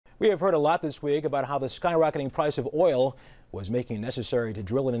We have heard a lot this week about how the skyrocketing price of oil was making it necessary to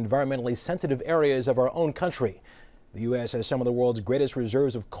drill in environmentally sensitive areas of our own country. The U.S. has some of the world's greatest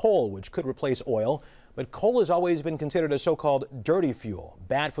reserves of coal, which could replace oil. But coal has always been considered a so-called dirty fuel,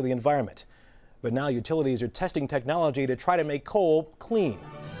 bad for the environment. But now utilities are testing technology to try to make coal clean.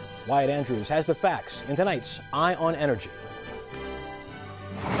 Wyatt Andrews has the facts in tonight's Eye on Energy.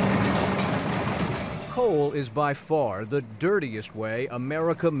 Coal is by far the dirtiest way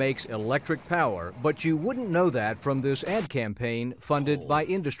America makes electric power, but you wouldn't know that from this ad campaign funded by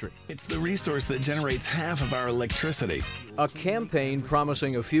industry. It's the resource that generates half of our electricity. A campaign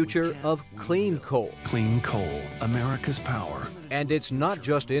promising a future of clean coal. Clean coal, America's power. And it's not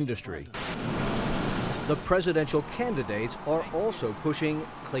just industry. The presidential candidates are also pushing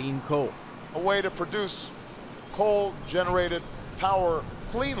clean coal. A way to produce coal-generated power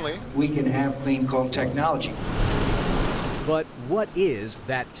cleanly. We can have clean coal technology. But what is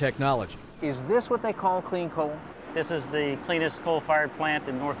that technology? Is this what they call clean coal? This is the cleanest coal-fired plant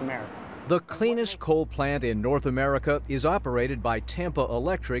in North America. The cleanest coal plant in North America is operated by Tampa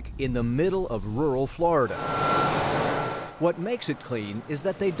Electric in the middle of rural Florida. What makes it clean is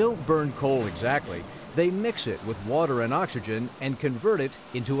that they don't burn coal exactly. They mix it with water and oxygen and convert it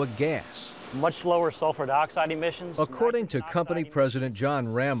into a gas. Much lower sulfur dioxide emissions. According to company president John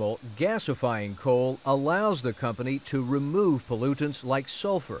Ramil, gasifying coal allows the company to remove pollutants like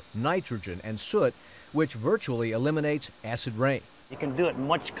sulfur, nitrogen, and soot, which virtually eliminates acid rain. You can do it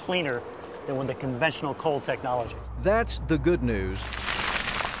much cleaner than with the conventional coal technology. That's the good news.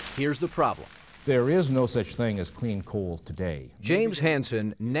 Here's the problem. There is no such thing as clean coal today. James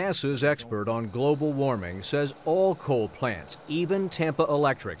Hansen, NASA's expert on global warming, says all coal plants, even Tampa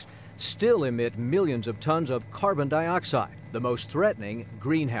Electric's, still emit millions of tons of carbon dioxide, the most threatening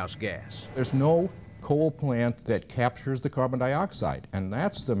greenhouse gas. There's no coal plant that captures the carbon dioxide, and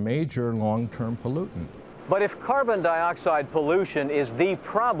that's the major long-term pollutant. But if carbon dioxide pollution is the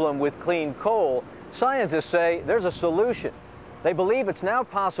problem with clean coal, scientists say there's a solution. They believe it's now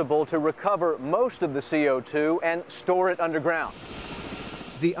possible to recover most of the CO2 and store it underground.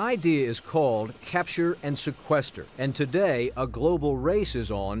 The idea is called capture and sequester, and today a global race is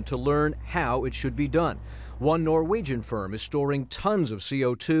on to learn how it should be done. One Norwegian firm is storing tons of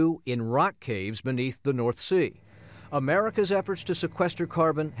CO2 in rock caves beneath the North Sea. America's efforts to sequester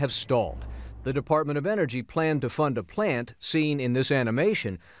carbon have stalled. The Department of Energy planned to fund a plant seen in this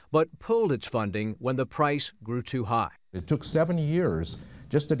animation, but pulled its funding when the price grew too high. It took 7 years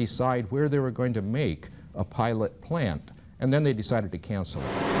just to decide where they were going to make a pilot plant, and then they decided to cancel it.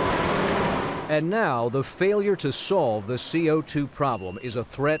 And now the failure to solve the CO2 problem is a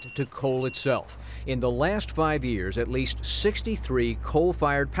threat to coal itself. In the last 5 years, at least 63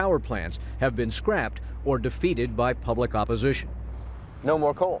 coal-fired power plants have been scrapped or defeated by public opposition. No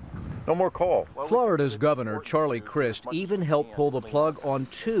more coal. No more coal. Florida's Governor Charlie Crist even helped pull the plug on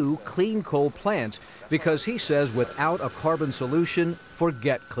 2 clean coal plants because he says without a carbon solution,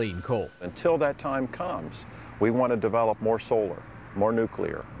 forget clean coal. Until that time comes, we want to develop more solar, more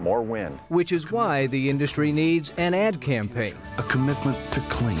nuclear, more wind. Which is why the industry needs an ad campaign. A commitment to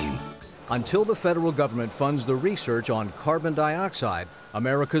clean. Until the federal government funds the research on carbon dioxide,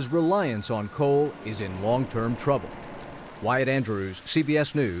 America's reliance on coal is in long-term trouble. Wyatt Andrews,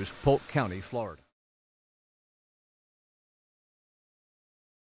 CBS News, Polk County, Florida.